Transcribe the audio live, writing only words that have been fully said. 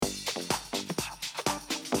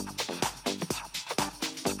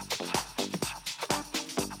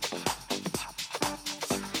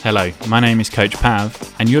Hello, my name is Coach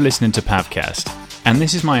Pav, and you're listening to Pavcast, and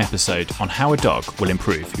this is my episode on how a dog will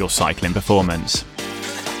improve your cycling performance.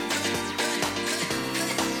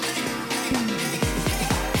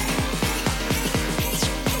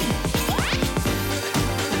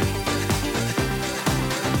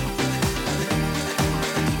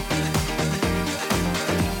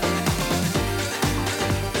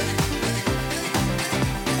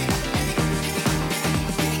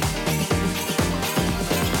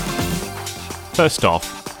 First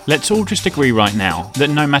off, let's all just agree right now that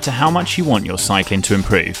no matter how much you want your cycling to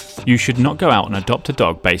improve, you should not go out and adopt a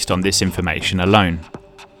dog based on this information alone.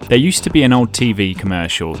 There used to be an old TV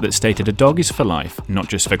commercial that stated a dog is for life, not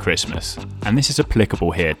just for Christmas, and this is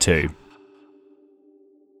applicable here too.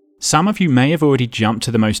 Some of you may have already jumped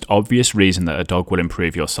to the most obvious reason that a dog will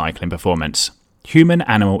improve your cycling performance.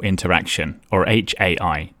 Human-animal interaction, or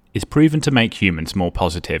HAI, is proven to make humans more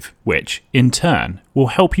positive, which, in turn, will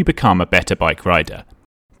help you become a better bike rider.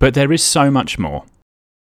 But there is so much more.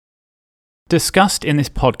 Discussed in this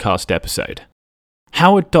podcast episode,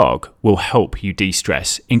 how a dog will help you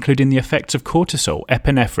de-stress, including the effects of cortisol,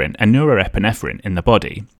 epinephrine and norepinephrine in the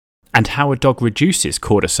body, and how a dog reduces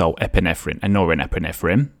cortisol, epinephrine and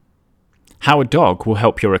norepinephrine, how a dog will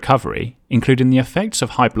help your recovery, including the effects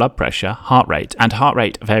of high blood pressure, heart rate, and heart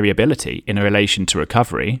rate variability in relation to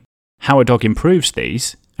recovery, how a dog improves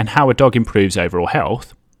these, and how a dog improves overall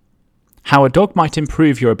health, how a dog might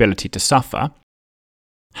improve your ability to suffer,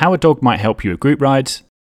 how a dog might help you with group rides,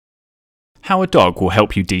 how a dog will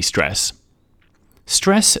help you de-stress.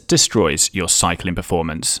 Stress destroys your cycling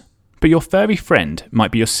performance, but your furry friend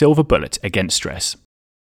might be your silver bullet against stress.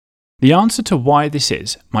 The answer to why this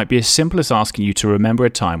is might be as simple as asking you to remember a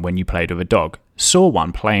time when you played with a dog, saw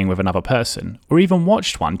one playing with another person, or even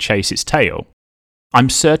watched one chase its tail. I'm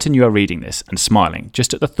certain you are reading this and smiling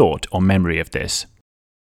just at the thought or memory of this.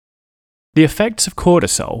 The effects of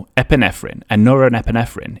cortisol, epinephrine, and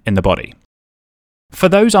norepinephrine in the body. For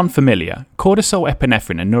those unfamiliar, cortisol,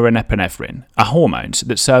 epinephrine, and norepinephrine are hormones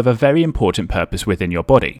that serve a very important purpose within your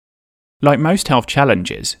body. Like most health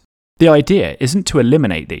challenges, the idea isn't to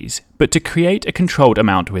eliminate these, but to create a controlled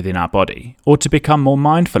amount within our body, or to become more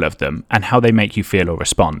mindful of them and how they make you feel or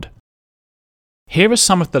respond. Here are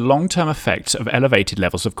some of the long-term effects of elevated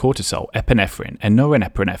levels of cortisol, epinephrine, and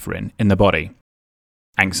norepinephrine in the body.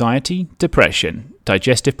 Anxiety, depression,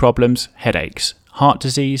 digestive problems, headaches, heart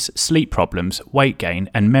disease, sleep problems, weight gain,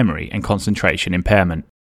 and memory and concentration impairment.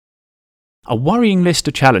 A worrying list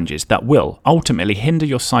of challenges that will ultimately hinder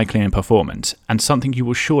your cycling and performance, and something you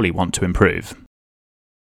will surely want to improve.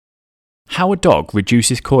 How a dog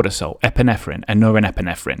reduces cortisol, epinephrine, and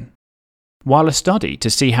norepinephrine. While a study to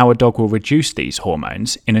see how a dog will reduce these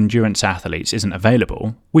hormones in endurance athletes isn't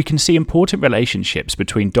available, we can see important relationships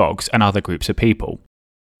between dogs and other groups of people.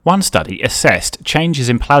 One study assessed changes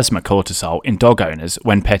in plasma cortisol in dog owners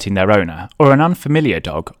when petting their owner, or an unfamiliar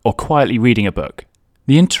dog, or quietly reading a book.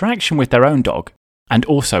 The interaction with their own dog, and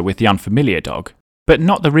also with the unfamiliar dog, but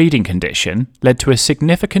not the reading condition, led to a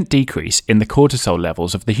significant decrease in the cortisol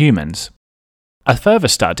levels of the humans. A further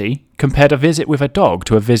study compared a visit with a dog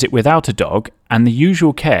to a visit without a dog and the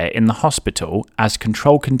usual care in the hospital as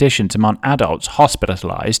control conditions among adults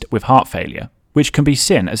hospitalized with heart failure, which can be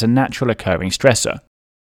seen as a natural occurring stressor.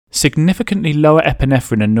 Significantly lower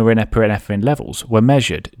epinephrine and norepinephrine levels were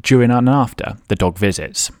measured during and after the dog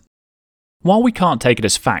visits. While we can't take it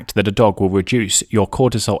as fact that a dog will reduce your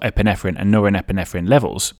cortisol, epinephrine and norepinephrine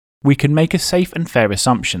levels, we can make a safe and fair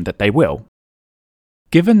assumption that they will.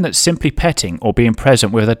 Given that simply petting or being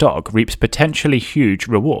present with a dog reaps potentially huge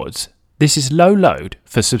rewards, this is low load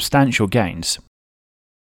for substantial gains.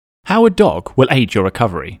 How a dog will aid your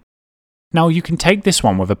recovery. Now you can take this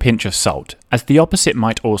one with a pinch of salt, as the opposite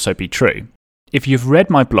might also be true. If you've read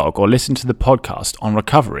my blog or listened to the podcast on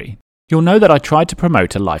recovery, you'll know that I try to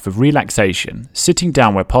promote a life of relaxation, sitting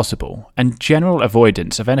down where possible, and general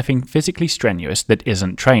avoidance of anything physically strenuous that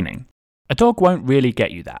isn't training. A dog won't really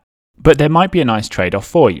get you that, but there might be a nice trade-off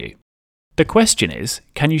for you. The question is,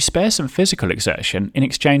 can you spare some physical exertion in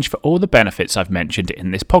exchange for all the benefits I've mentioned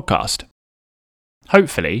in this podcast?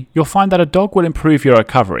 Hopefully, you'll find that a dog will improve your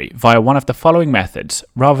recovery via one of the following methods,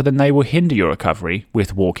 rather than they will hinder your recovery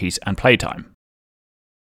with walkies and playtime.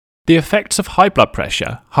 The effects of high blood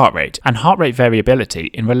pressure, heart rate, and heart rate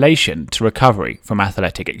variability in relation to recovery from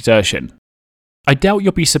athletic exertion. I doubt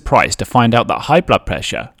you'll be surprised to find out that high blood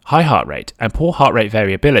pressure, high heart rate, and poor heart rate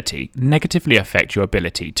variability negatively affect your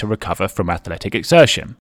ability to recover from athletic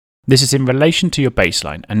exertion. This is in relation to your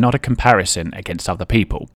baseline and not a comparison against other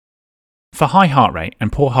people. For high heart rate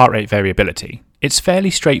and poor heart rate variability, It's fairly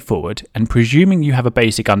straightforward, and presuming you have a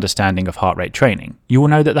basic understanding of heart rate training, you will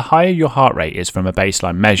know that the higher your heart rate is from a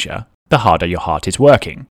baseline measure, the harder your heart is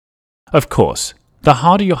working. Of course, the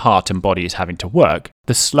harder your heart and body is having to work,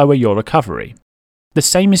 the slower your recovery. The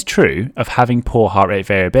same is true of having poor heart rate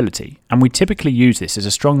variability, and we typically use this as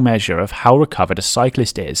a strong measure of how recovered a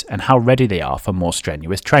cyclist is and how ready they are for more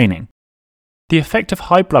strenuous training. The effect of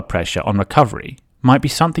high blood pressure on recovery might be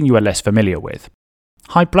something you are less familiar with.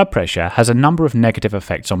 High blood pressure has a number of negative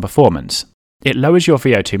effects on performance. It lowers your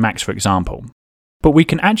VO2 max, for example. But we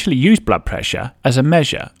can actually use blood pressure as a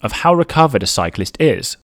measure of how recovered a cyclist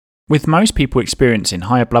is, with most people experiencing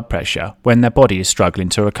higher blood pressure when their body is struggling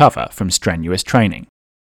to recover from strenuous training.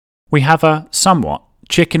 We have a somewhat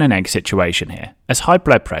chicken and egg situation here, as high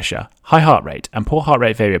blood pressure, high heart rate, and poor heart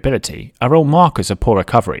rate variability are all markers of poor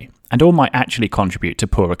recovery, and all might actually contribute to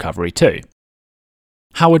poor recovery too.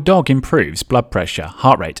 How a dog improves blood pressure,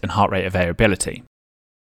 heart rate, and heart rate variability.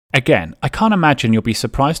 Again, I can't imagine you'll be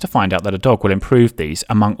surprised to find out that a dog will improve these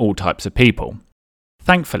among all types of people.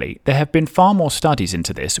 Thankfully, there have been far more studies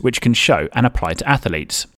into this which can show and apply to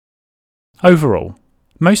athletes. Overall,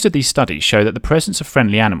 most of these studies show that the presence of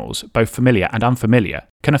friendly animals, both familiar and unfamiliar,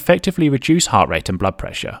 can effectively reduce heart rate and blood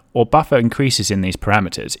pressure, or buffer increases in these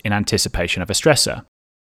parameters in anticipation of a stressor.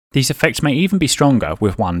 These effects may even be stronger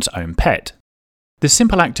with one's own pet. The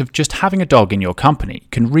simple act of just having a dog in your company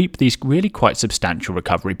can reap these really quite substantial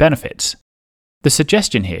recovery benefits. The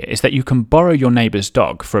suggestion here is that you can borrow your neighbour's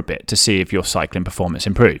dog for a bit to see if your cycling performance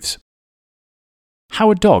improves.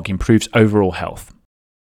 How a dog improves overall health.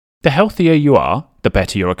 The healthier you are, the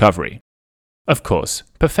better your recovery. Of course,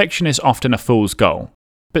 perfection is often a fool's goal,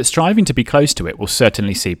 but striving to be close to it will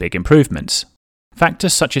certainly see big improvements.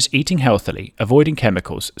 Factors such as eating healthily, avoiding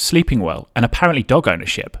chemicals, sleeping well, and apparently dog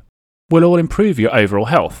ownership will all improve your overall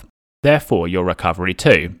health, therefore your recovery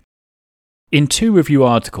too. In 2 review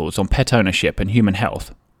articles on pet ownership and human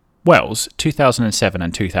health, Wells, 2007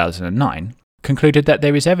 and 2009, concluded that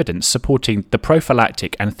there is evidence supporting the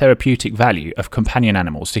prophylactic and therapeutic value of companion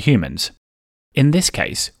animals to humans. In this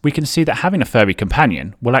case, we can see that having a furry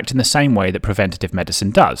companion will act in the same way that preventative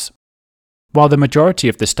medicine does. While the majority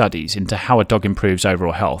of the studies into how a dog improves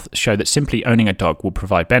overall health show that simply owning a dog will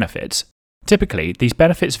provide benefits, typically these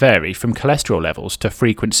benefits vary from cholesterol levels to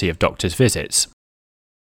frequency of doctor's visits.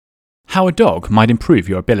 How a dog might improve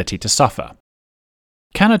your ability to suffer.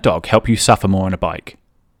 Can a dog help you suffer more on a bike?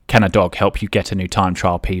 Can a dog help you get a new time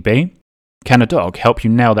trial PB? Can a dog help you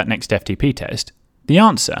nail that next FTP test? The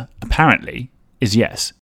answer, apparently, is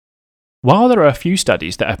yes. While there are a few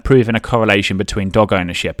studies that have proven a correlation between dog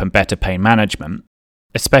ownership and better pain management,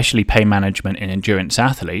 especially pain management in endurance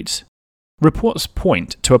athletes, reports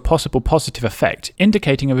point to a possible positive effect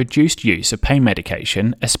indicating a reduced use of pain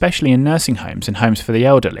medication, especially in nursing homes and homes for the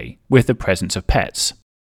elderly, with the presence of pets.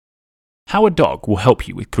 How a dog will help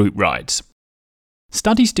you with group rides.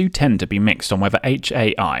 Studies do tend to be mixed on whether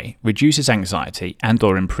HAI reduces anxiety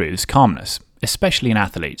and/or improves calmness, especially in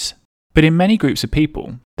athletes. But in many groups of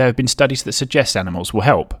people, there have been studies that suggest animals will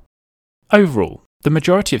help. Overall, the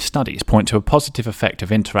majority of studies point to a positive effect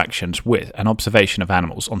of interactions with and observation of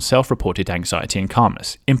animals on self-reported anxiety and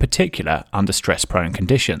calmness, in particular under stress-prone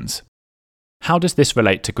conditions. How does this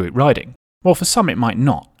relate to group riding? Well, for some it might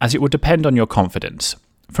not, as it would depend on your confidence.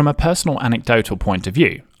 From a personal anecdotal point of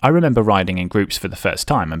view, I remember riding in groups for the first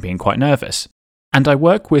time and being quite nervous. And I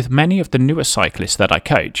work with many of the newer cyclists that I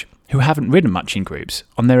coach, who haven't ridden much in groups,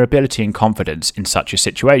 on their ability and confidence in such a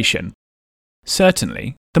situation.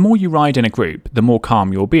 Certainly, the more you ride in a group, the more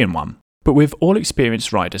calm you will be in one, but we've all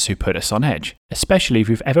experienced riders who put us on edge, especially if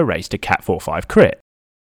you've ever raced a Cat 4-5 crit.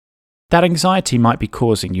 That anxiety might be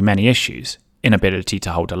causing you many issues: inability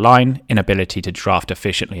to hold a line, inability to draft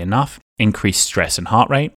efficiently enough, increased stress and heart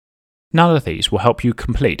rate. None of these will help you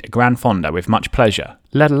complete a Gran Fondo with much pleasure,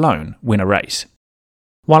 let alone win a race.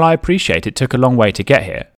 While I appreciate it took a long way to get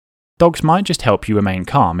here, dogs might just help you remain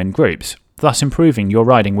calm in groups, thus improving your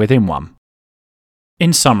riding within one.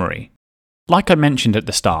 In summary, like I mentioned at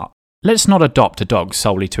the start, let's not adopt a dog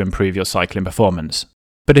solely to improve your cycling performance.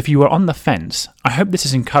 But if you are on the fence, I hope this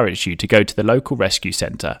has encouraged you to go to the local rescue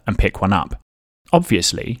centre and pick one up.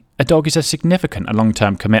 Obviously, a dog is a significant and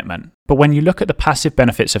long-term commitment, but when you look at the passive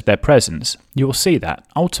benefits of their presence, you will see that,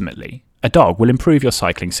 ultimately, a dog will improve your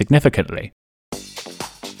cycling significantly.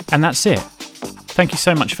 And that's it. Thank you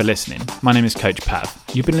so much for listening. My name is Coach Pav.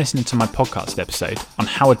 You've been listening to my podcast episode on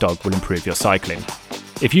how a dog will improve your cycling.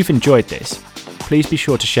 If you've enjoyed this, please be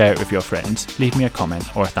sure to share it with your friends, leave me a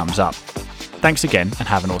comment or a thumbs up. Thanks again and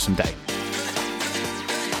have an awesome day.